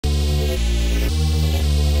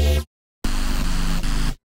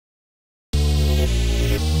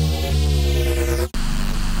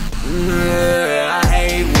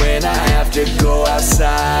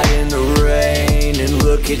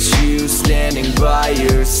standing by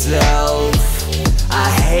yourself. I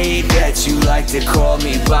hate that you like to call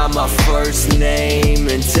me by my first name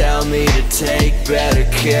and tell me to take better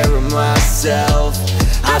care of myself.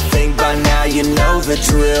 I think by now you know the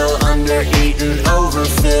drill. Under-eaten,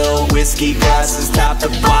 overfill, whiskey glasses top to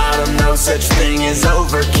bottom, no such thing as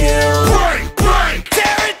overkill. Break, break,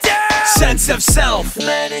 tear it down. Sense of self,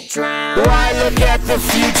 Let it drown. Why look at the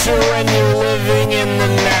future when you're living in the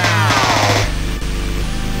now?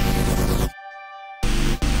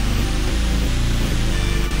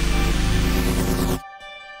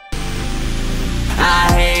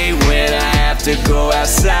 I hate when I have to go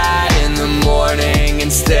outside in the morning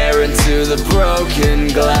and stare into the broken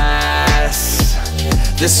glass.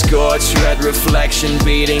 The scorched red reflection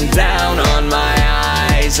beating down on my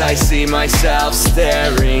eyes. I see myself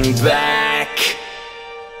staring back.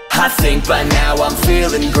 I think by now I'm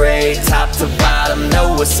feeling great, top to bottom,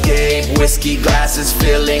 no escape. Whiskey glasses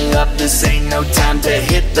filling up, this ain't no time to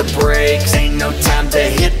hit the brakes. Ain't no time to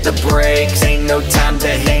hit the brakes. Ain't no time to,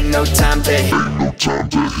 ain't no time to, ain't no time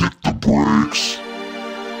to hit the brakes.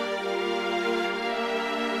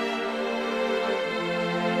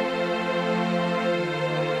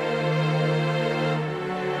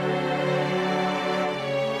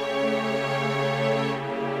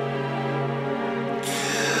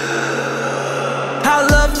 I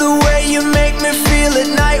love the way you make me feel at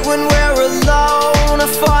night when we're alone. A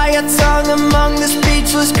fire tongue among the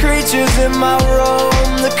speechless creatures in my room.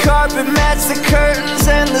 The carpet matched the curtains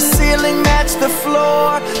and the ceiling matched the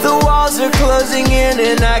floor. The walls are closing in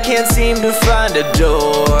and I can't seem to find a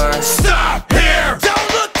door. stop here, don't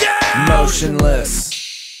look down. Motionless.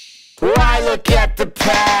 Why look at the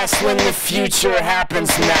past when the future happens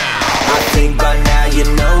now? I think by now you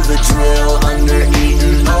know the drill.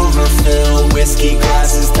 Under-eaten, overfill, whiskey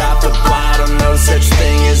glasses top to